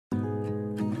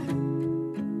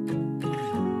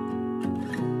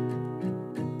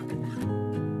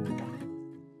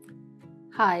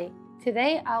Hi,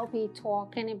 today I'll be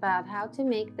talking about how to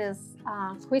make this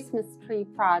Christmas tree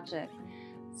project.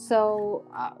 So,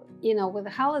 with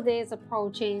the holidays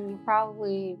approaching, you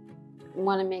probably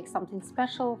want to make something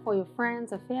special for your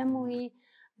friends or family.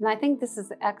 And I think this is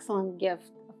an excellent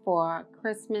gift for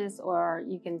Christmas, or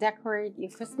you can decorate your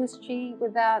Christmas tree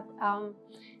with that.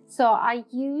 So I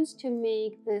used to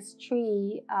make this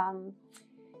tree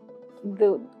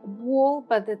the wool,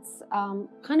 but it's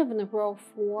kind of in a row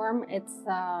form. It's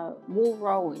wool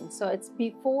rowing. So it's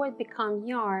before it becomes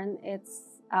yarn,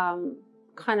 it's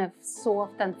kind of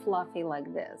soft and fluffy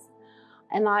like this.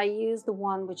 And I use the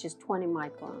one which is 20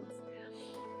 microns.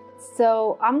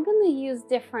 So I'm going to use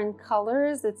different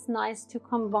colors. It's nice to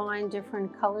combine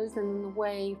different colors, and in the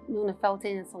way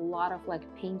Nuno-felted is a lot of like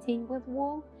painting with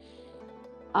wool.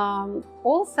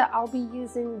 Also, I'll be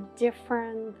using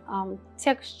different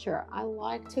texture. I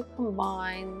like to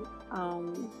combine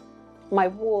my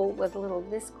wool with a little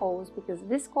viscose, because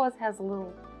viscose has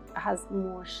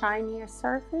more shinier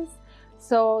surface,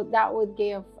 so that would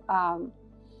give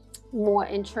more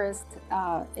interest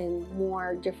in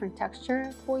more different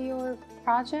texture for your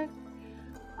project.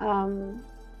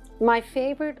 My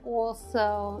favorite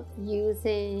also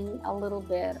using a little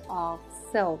bit of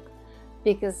silk,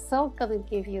 because silk gonna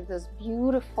give you this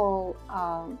beautiful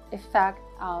effect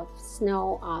of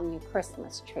snow on your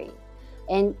Christmas tree.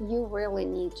 And you really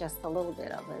need just a little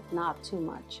bit of it, not too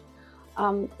much.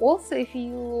 Also, if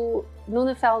you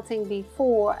Nuno-felting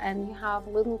before and you have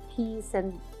little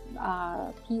pieces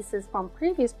from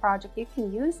previous project, you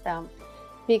can use them,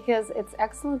 because it's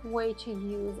excellent way to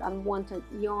use unwanted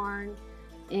yarn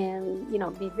and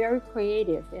be very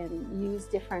creative and use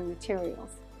different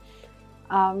materials.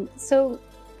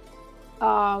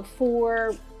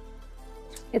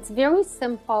 It's very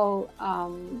simple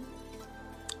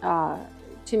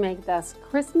to make this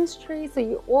Christmas tree.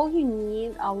 So all you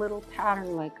need a little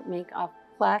pattern like make of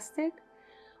plastic,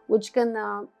 which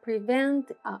gonna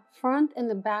prevent front and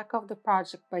the back of the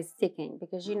project by sticking,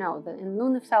 because in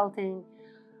Nuno-felting,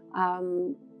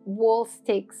 wool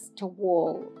sticks to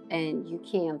wool and you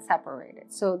can't separate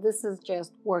it. So this is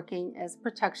just working as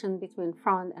protection between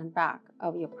front and back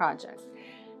of your project.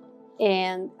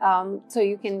 And so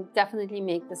you can definitely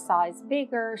make the size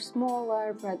bigger,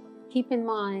 smaller, but keep in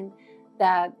mind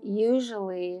that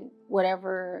usually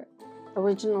whatever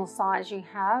original size you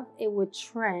have, it would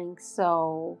shrink.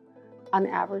 So on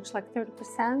average, like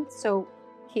 30%. So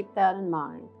keep that in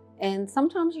mind. And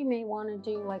sometimes you may want to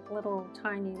do like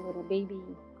tiny little baby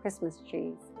Christmas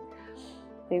trees.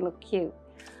 They look cute.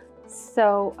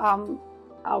 So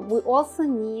we also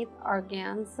need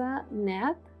organza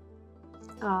net,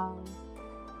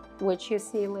 which you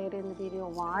see later in the video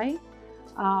why.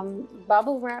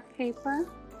 Bubble wrap paper.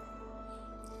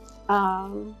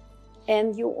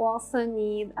 And you also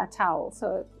need a towel.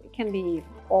 So it can be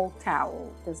old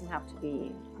towel, it doesn't have to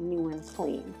be new and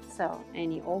clean. So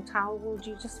any old towel will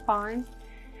do just fine.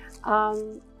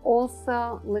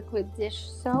 Also liquid dish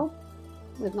soap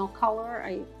with no color,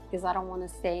 because I don't want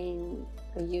to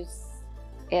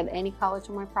add any color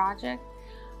to my project.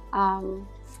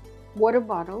 Water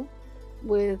bottle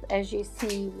with, as you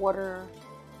see, water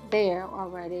there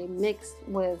already mixed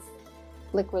with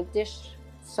liquid dish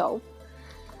soap.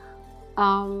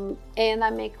 And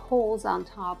I make holes on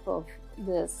top of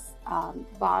this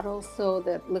bottle so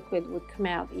that liquid would come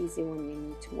out easy when you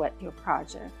need to wet your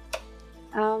project.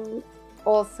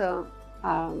 Also,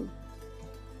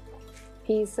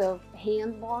 piece of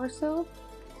hand bar soap.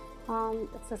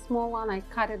 It's a small one. I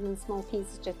cut it in small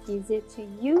pieces, just easier to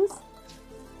use.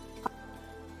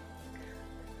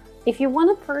 If you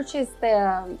want to purchase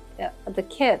the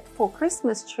kit for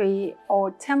Christmas tree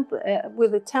or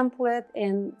with a template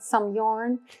and some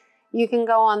yarn, you can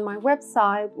go on my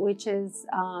website, which is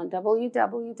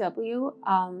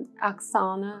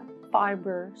www.Oksana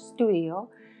Fiber Studio,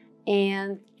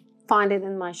 and find it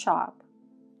in my shop.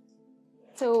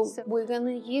 So we're going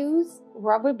to use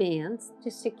rubber bands to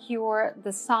secure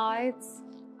the sides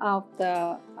of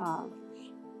the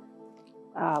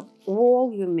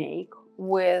wall you make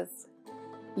with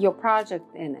your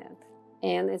project in it.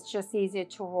 And it's just easier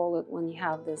to roll it when you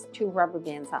have these two rubber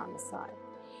bands on the side.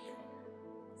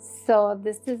 So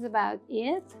this is about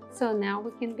it. So now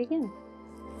we can begin.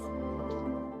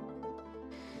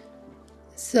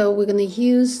 So we're going to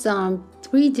use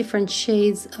 3 different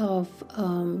shades of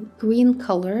green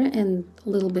color and a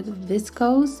little bit of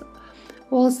viscose.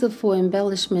 Also for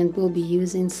embellishment, we'll be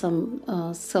using some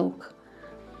silk.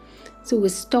 So we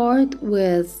start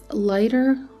with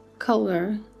lighter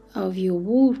color of your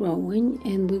wool rowing,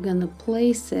 and we're going to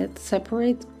place it,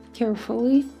 separate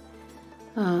carefully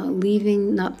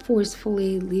leaving, not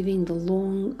forcefully leaving the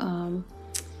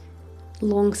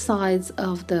long sides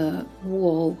of the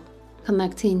wall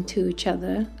connecting to each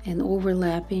other and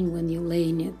overlapping when you're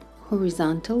laying it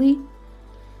horizontally.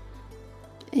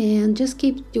 And just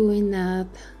keep doing that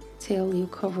till you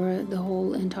cover the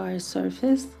whole entire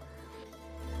surface.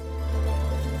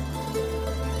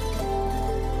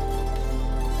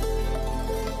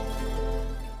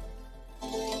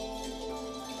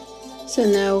 So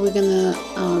now we're gonna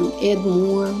add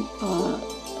more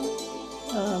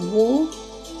wool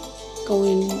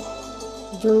going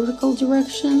vertical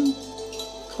direction,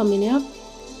 coming up.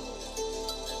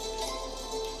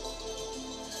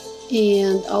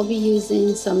 And I'll be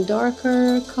using some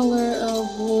darker color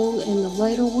of wool and the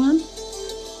lighter one,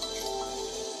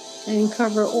 and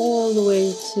cover all the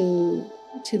way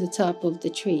to the top of the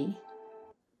tree.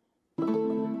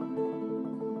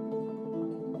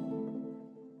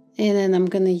 And then I'm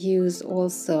going to use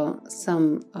also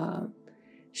some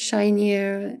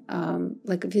shinier,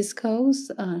 like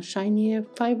viscose, shinier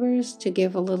fibers to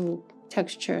give a little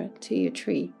texture to your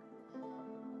tree.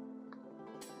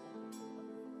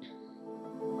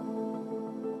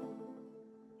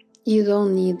 You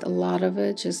don't need a lot of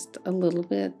it, just a little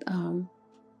bit,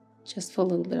 just for a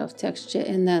little bit of texture.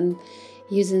 And then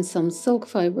using some silk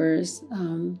fibers,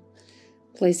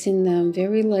 placing them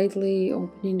very lightly,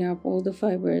 opening up all the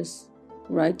fibers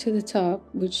right to the top,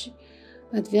 which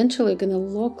eventually are going to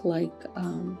look like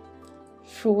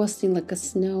frosting, like a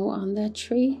snow on that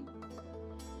tree.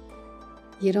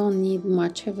 You don't need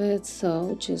much of it,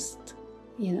 so just,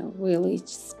 you know, really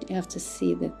just have to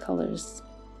see the colors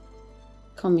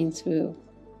coming through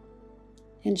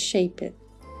and shape it.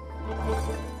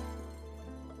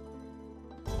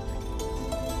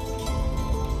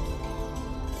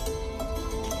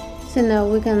 So now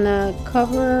we're gonna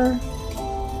cover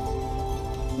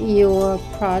your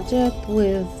project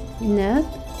with net,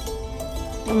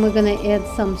 and we're gonna add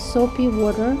some soapy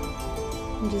water.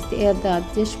 Just add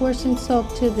that dishwashing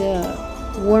soap to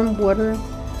the warm water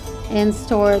and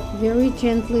start very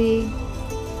gently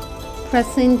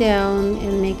pressing down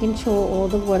and making sure all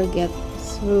the water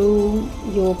gets through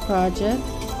your project.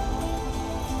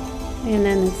 And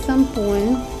then at some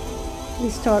point we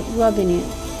start rubbing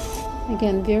it.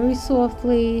 Again, very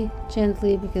softly,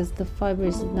 gently, because the fiber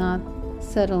is not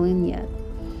settled in yet.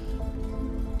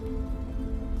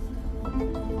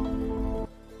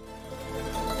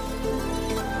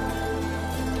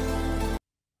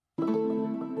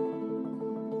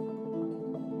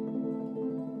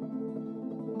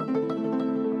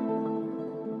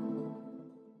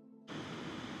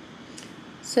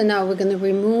 So now we're going to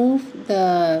remove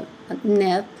the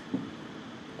net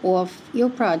off your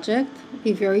project.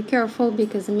 Be very careful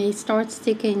because it may start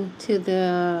sticking to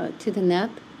the net.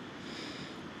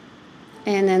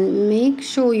 And then make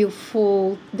sure you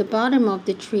fold the bottom of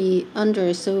the tree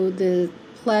under so the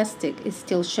plastic is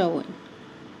still showing.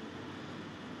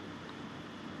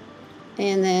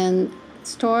 And then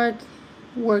start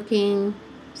working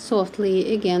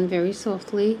softly, again very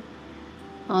softly,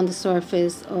 on the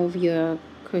surface of your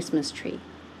Christmas tree.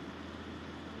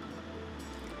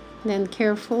 Then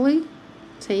carefully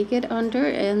take it under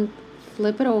and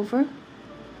flip it over,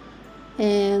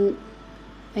 and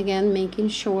again making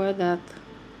sure that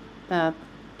that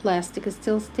plastic is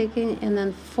still sticking, and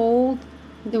then fold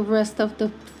the rest of the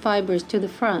fibers to the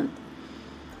front,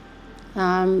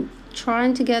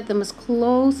 trying to get them as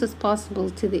close as possible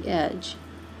to the edge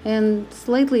and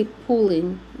slightly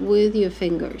pulling with your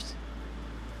fingers.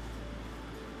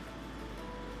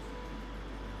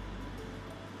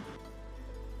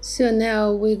 So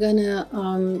now we're gonna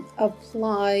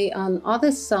apply on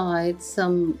other side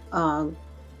some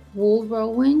wool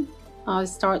rowing. I'll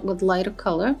start with lighter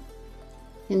color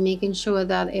and making sure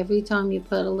that every time you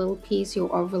put a little piece,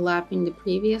 you're overlapping the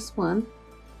previous one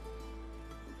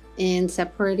and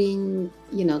separating,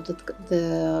 you know,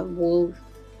 the wool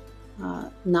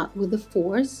not with the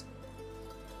force.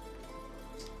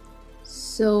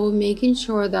 So making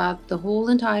sure that the whole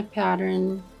entire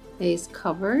pattern is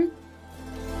covered.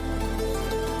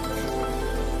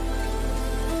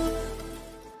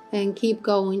 And keep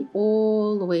going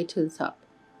all the way to the top.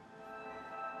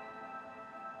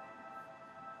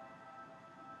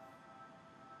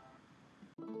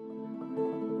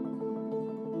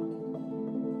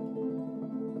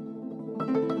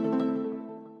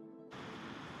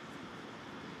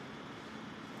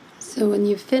 So when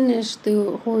you finish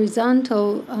the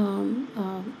horizontal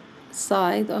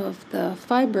side of the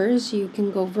fibers, you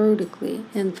can go vertically.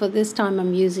 And for this time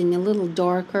I'm using a little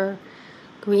darker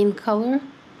green color.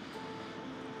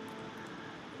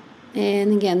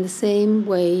 And again, the same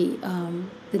way,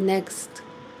 the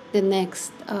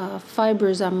next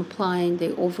fibers I'm applying,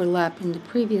 they overlap in the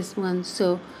previous one,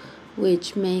 so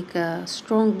which make a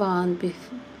strong bond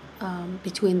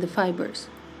between the fibers.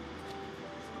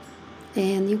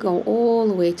 And you go all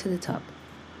the way to the top.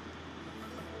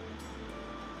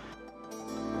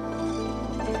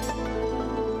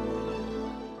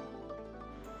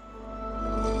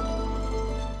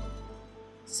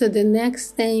 So the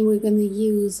next thing, we're going to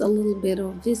use a little bit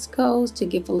of viscose to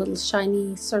give a little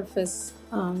shiny surface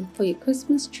for your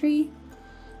Christmas tree.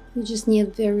 You just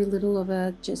need very little of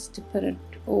it just to put it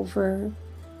over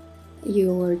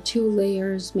your 2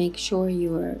 layers. Make sure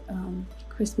your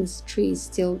Christmas tree is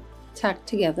still tacked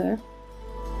together.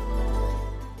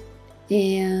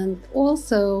 And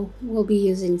also we'll be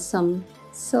using some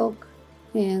silk,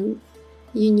 and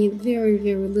you need very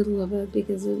little of it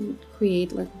because it would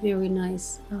create like very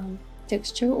nice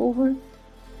texture over.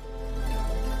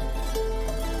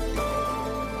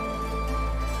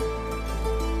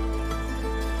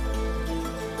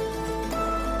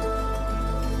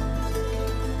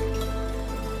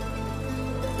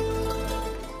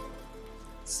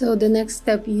 So the next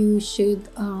step, you should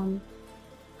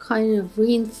kind of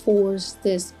reinforce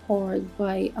this part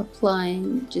by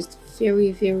applying just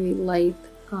very light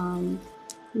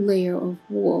layer of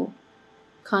wool,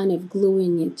 kind of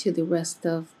gluing it to the rest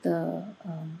of the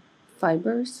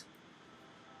fibers.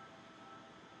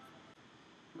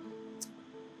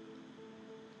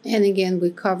 And again, we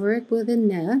cover it with a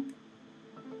net.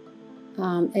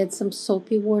 Add some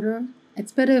soapy water.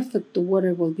 It's better if the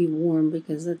water will be warm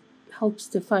because it helps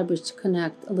the fibers to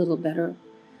connect a little better.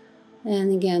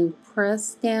 And again,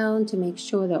 press down to make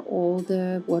sure that all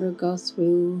the water goes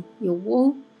through your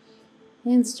wool,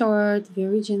 and start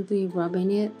very gently rubbing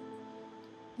it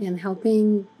and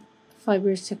helping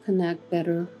fibers to connect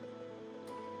better.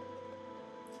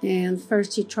 And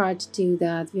first you try to do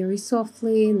that very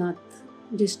softly, not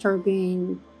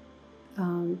disturbing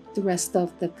the rest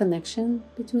of the connection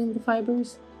between the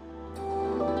fibers.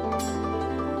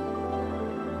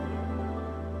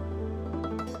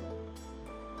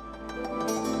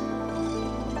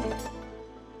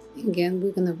 Again,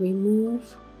 we're going to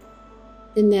remove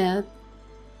the net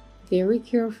very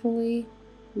carefully,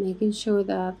 making sure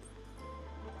that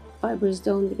fibers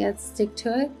don't stick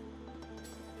to it,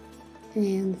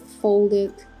 and fold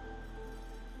it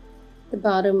the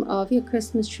bottom of your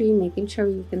Christmas tree, making sure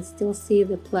you can still see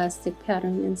the plastic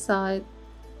pattern inside.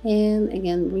 And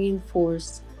again,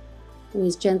 reinforce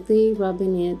with gently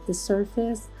rubbing the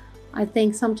surface. I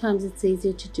think sometimes it's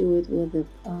easier to do it with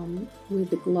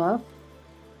the glove.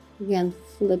 Again,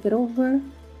 flip it over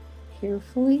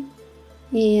carefully,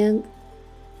 and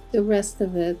the rest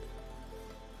of it,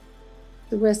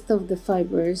 the rest of the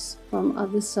fibers from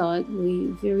other side, we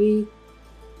very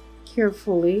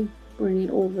carefully bring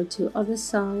it over to other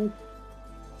side.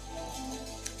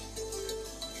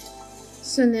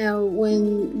 So now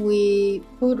when we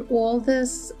put all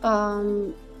this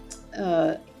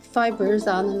fibers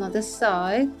on another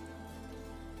side,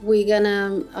 we're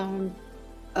gonna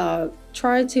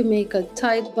try to make a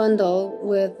tight bundle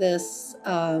with this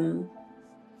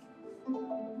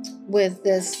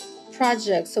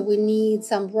project. So we need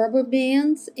some rubber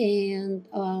bands, and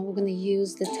we're going to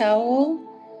use the towel,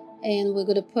 and we're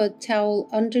going to put towel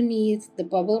underneath the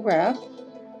bubble wrap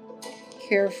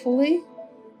carefully,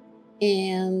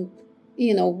 and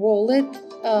roll it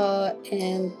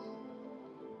and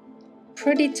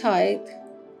pretty tight,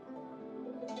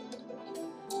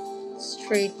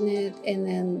 straighten it, and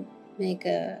then make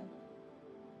a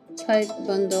tight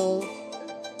bundle.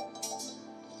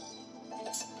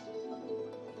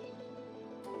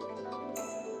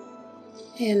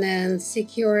 And then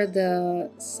secure the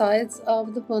sides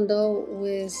of the bundle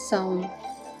with some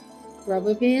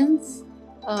rubber bands.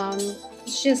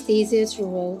 It's just easier to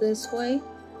roll this way.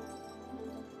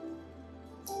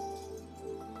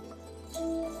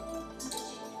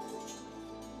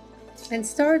 And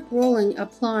start rolling,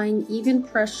 applying even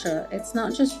pressure. It's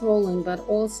not just rolling, but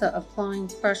also applying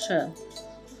pressure.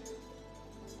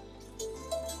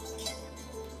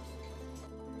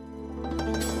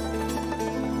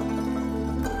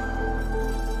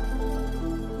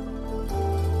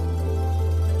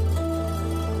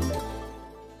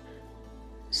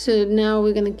 So now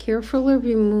we're going to carefully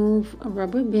remove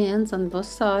rubber bands on both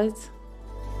sides.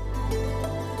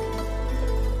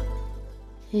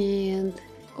 And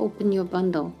open your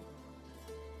bundle.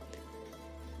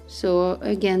 So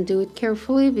again, do it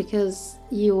carefully because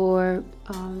your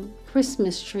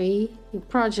Christmas tree, your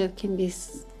project can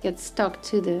get stuck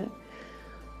to the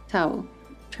towel.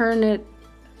 Turn it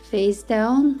face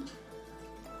down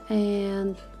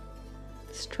and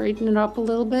straighten it up a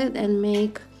little bit and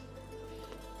make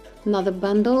another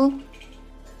bundle.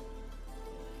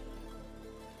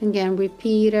 Again,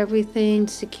 repeat everything,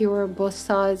 secure both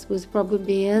sides with rubber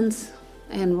bands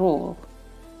and roll.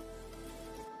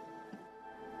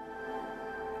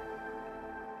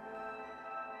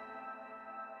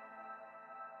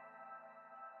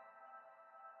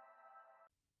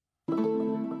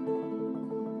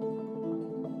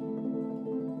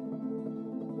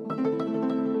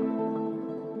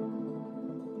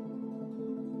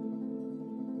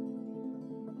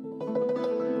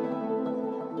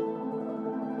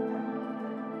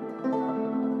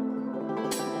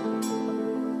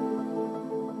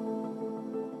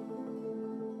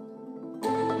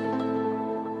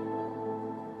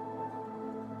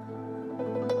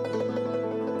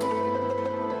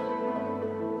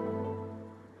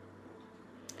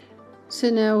 So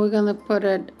now we're gonna put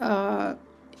it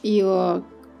your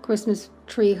Christmas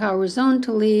tree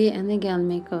horizontally, and again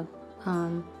make a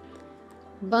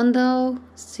bundle,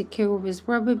 secure with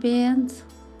rubber bands,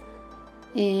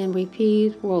 and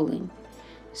repeat rolling.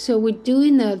 So we're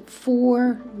doing that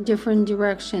 4 different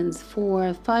directions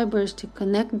for fibers to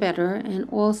connect better, and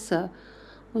also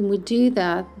when we do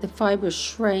that, the fibers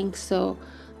shrink, so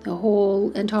the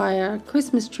whole entire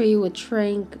Christmas tree would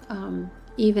shrink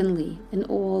evenly in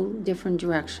all different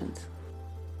directions.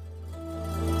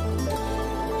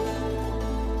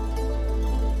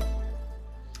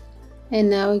 And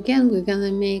now again, we're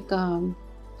gonna make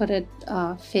put it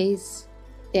face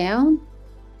down,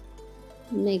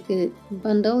 make it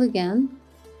bundle again,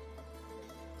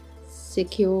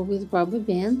 secure with rubber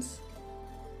bands,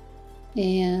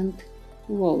 and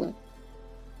roll it.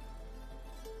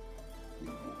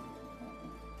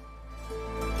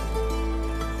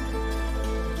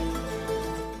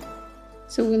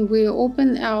 So when we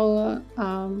open our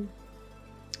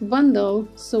bundle,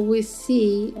 so we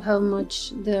see how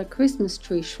much the Christmas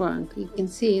tree shrunk. You can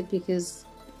see it because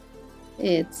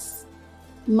it's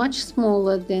much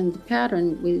smaller than the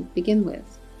pattern we begin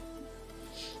with.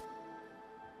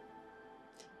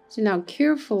 So now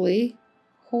carefully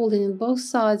holding both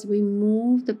sides,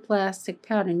 remove the plastic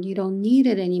pattern. You don't need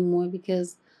it anymore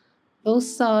because both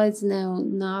sides now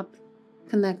not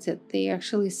connected, they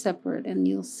actually separate, and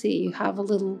you'll see you have a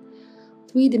little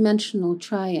 3-dimensional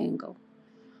triangle,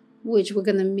 which we're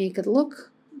going to make it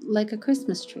look like a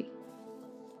Christmas tree.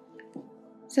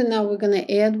 So now we're going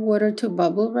to add water to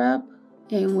bubble wrap,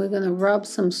 and we're going to rub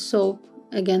some soap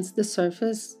against the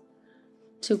surface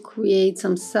to create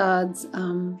some suds,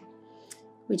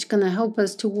 which is going to help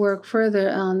us to work further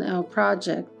on our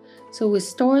project. So we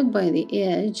start by the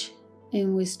edge,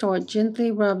 and we start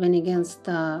gently rubbing against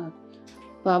the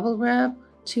bubble wrap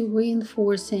to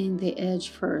reinforcing the edge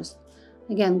first.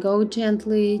 Again, go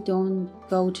gently, don't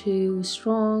go too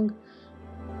strong.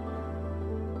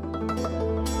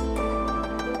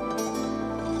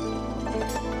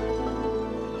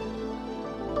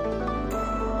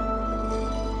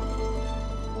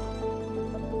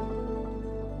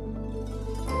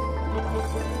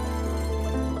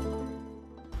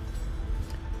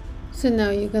 So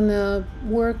now you're gonna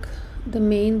work the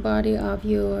main body of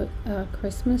your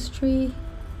Christmas tree.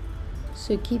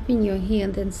 So keeping your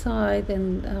hand inside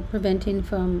and preventing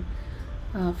from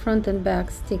front and back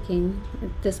sticking.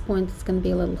 At this point it's going to be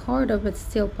a little harder, but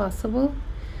still possible.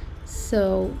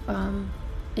 So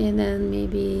and then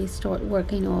maybe start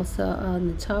working also on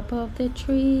the top of the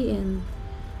tree and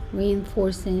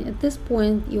reinforcing. At this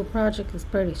point your project is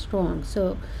pretty strong,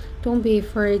 so don't be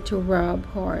afraid to rub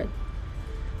hard.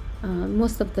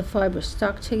 Most of the fibers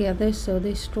stuck together, so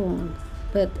they're strong,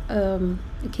 but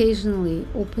occasionally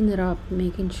open it up,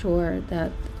 making sure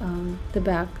that the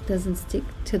back doesn't stick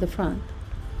to the front.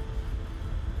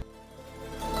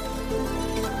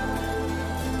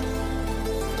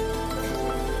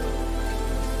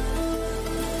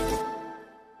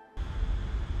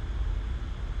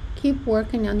 Keep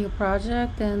working on your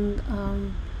project and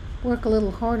work a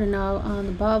little harder now on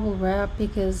the bubble wrap,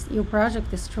 because your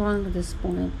project is strong at this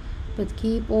point. But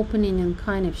keep opening and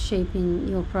kind of shaping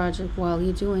your project while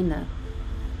you're doing that.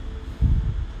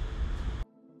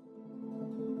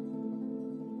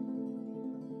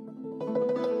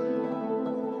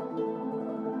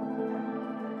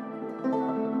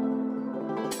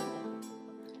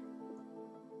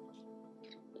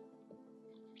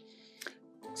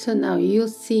 So now you'll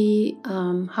see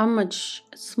how much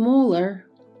smaller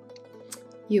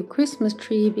your Christmas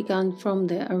tree began from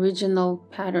the original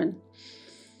pattern.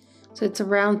 So it's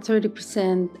around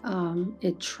 30%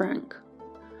 it shrank.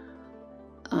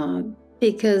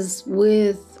 Because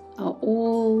with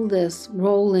all this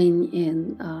rolling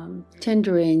and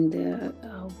tendering the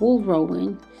wool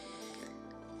rolling,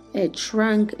 it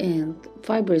shrunk and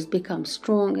fibers become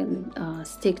strong and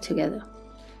stick together.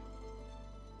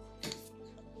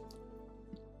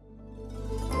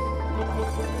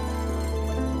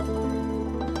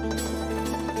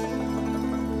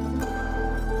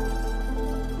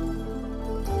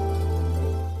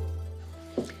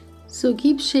 So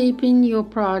keep shaping your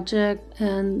project,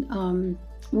 and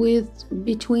with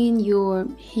between your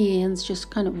hands,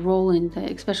 just kind of rolling,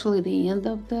 especially the end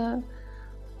of the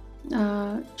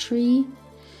tree,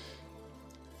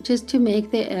 just to make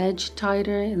the edge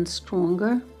tighter and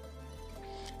stronger,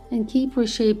 and keep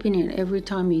reshaping it every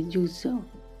time you do so.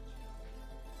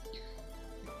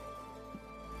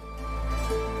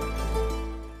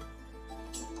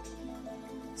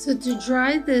 So to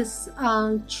dry this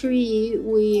tree,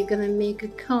 we're gonna make a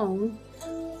cone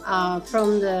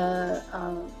from the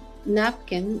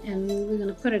napkin, and we're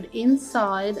gonna put it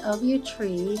inside of your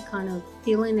tree, kind of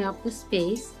filling up the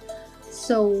space.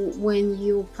 So when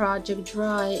your project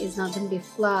dry, it's not gonna be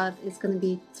flat, it's gonna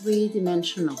be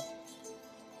three-dimensional.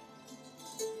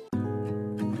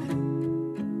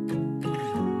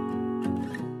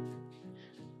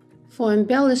 For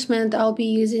embellishment, I'll be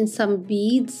using some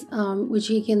beads, which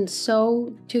you can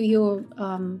sew to your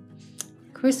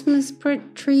Christmas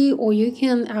tree, or you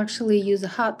can actually use a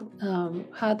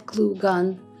hot glue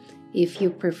gun if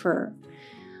you prefer.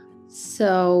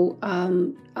 So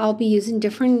I'll be using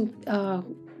different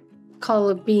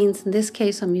color beads. In this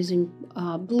case, I'm using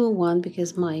blue one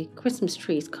because my Christmas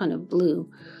tree is kind of blue.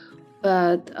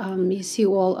 But you see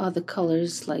all other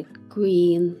colors like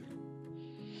green,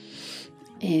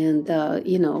 and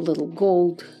you know, a little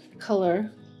gold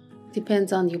color,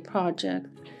 depends on your project.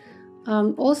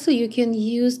 Also, you can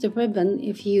use the ribbon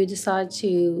if you decide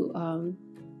to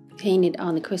paint it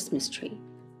on the Christmas tree.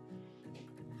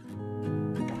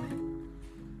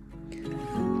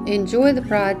 Enjoy the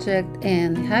project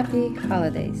and happy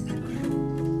holidays!